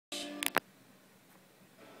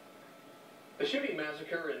The shooting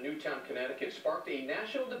massacre in Newtown, Connecticut sparked a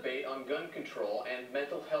national debate on gun control and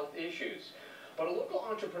mental health issues. But a local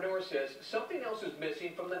entrepreneur says something else is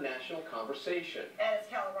missing from the national conversation. And as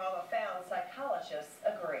Colorado found, psychologists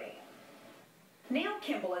agree. Neil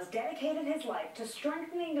Kimball has dedicated his life to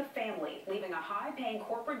strengthening the family, leaving a high-paying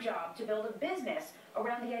corporate job to build a business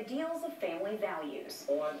around the ideals of family values.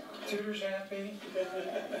 I want tutors happy,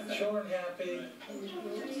 children happy,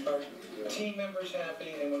 our team members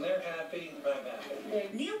happy, and when they're happy, I'm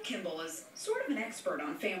happy. Neil Kimball is sort of an expert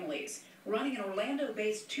on families, running an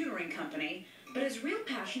Orlando-based tutoring company, but his real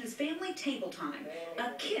passion is family table time,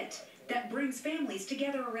 a kit that brings families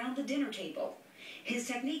together around the dinner table. His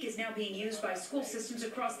technique is now being used by school systems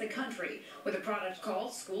across the country with a product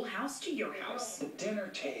called Schoolhouse to Your House. The dinner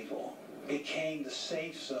table became the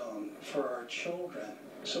safe zone for our children,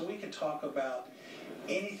 so we could talk about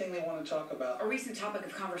anything they want to talk about. A recent topic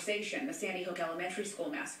of conversation, the Sandy Hook Elementary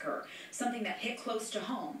School massacre, something that hit close to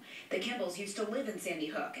home. The Kimballs used to live in Sandy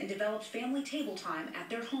Hook and developed family table time at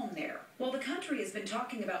their home there. While the country has been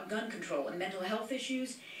talking about gun control and mental health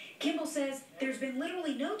issues, Kimball says there's been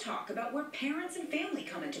literally no talk about where parents and family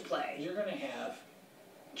come into play. You're going to have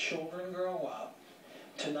children grow up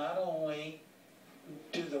to not only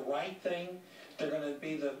do the right thing, they're going to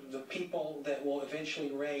be the people that will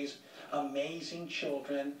eventually raise amazing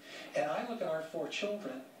children. And I look at our 4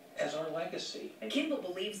 children as our legacy. Kimball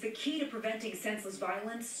believes the key to preventing senseless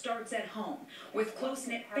violence starts at home, with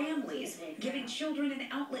close-knit families giving children an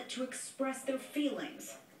outlet to express their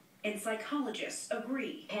feelings. And psychologists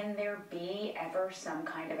agree. Can there be ever some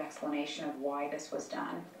kind of explanation of why this was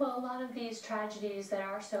done? Well, a lot of these tragedies that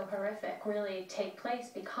are so horrific really take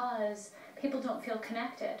place because people don't feel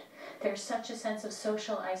connected. There's such a sense of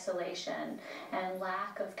social isolation and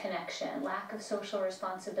lack of connection, lack of social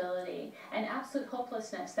responsibility, and absolute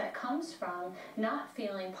hopelessness that comes from not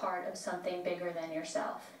feeling part of something bigger than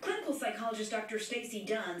yourself. Clinical psychologist Dr. Stacy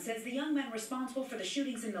Dunn says the young men responsible for the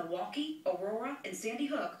shootings in Milwaukee, Aurora, and Sandy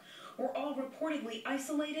Hook were all reportedly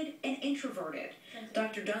isolated and introverted.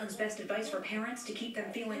 Dr. Dunn's best advice for parents to keep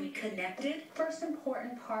them feeling connected? First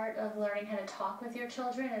important part of learning how to talk with your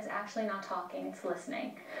children is actually not talking, it's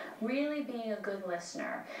listening. Really being a good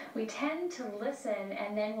listener. We tend to listen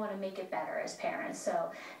and then want to make it better as parents.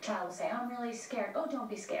 So child will say, I'm really scared. Oh, don't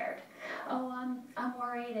be scared. Oh, I'm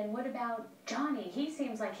worried, and what about Johnny? He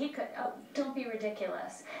seems like he could. Oh, don't be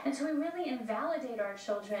ridiculous. And so we really invalidate our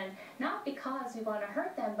children, not because we want to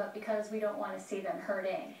hurt them, but because we don't want to see them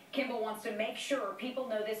hurting. Kimball wants to make sure people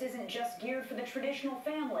know this isn't just geared for the traditional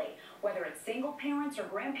family. Whether it's single parents or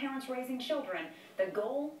grandparents raising children, the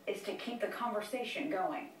goal is to keep the conversation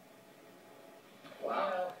going.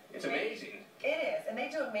 Wow, it's amazing. It is, and they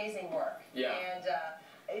do amazing work. Yeah. And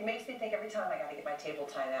it makes me think every time I got to get my table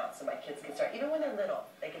time out so my kids can start, even when they're little,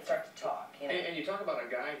 they can start to talk. You know? And you talk about a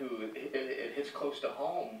guy who it hits close to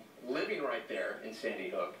home, living right there in Sandy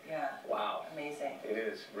Hook. Yeah. Wow. Amazing. It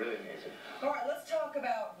is really amazing. All right, let's talk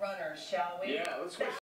about runners, shall we? Yeah, let's switch.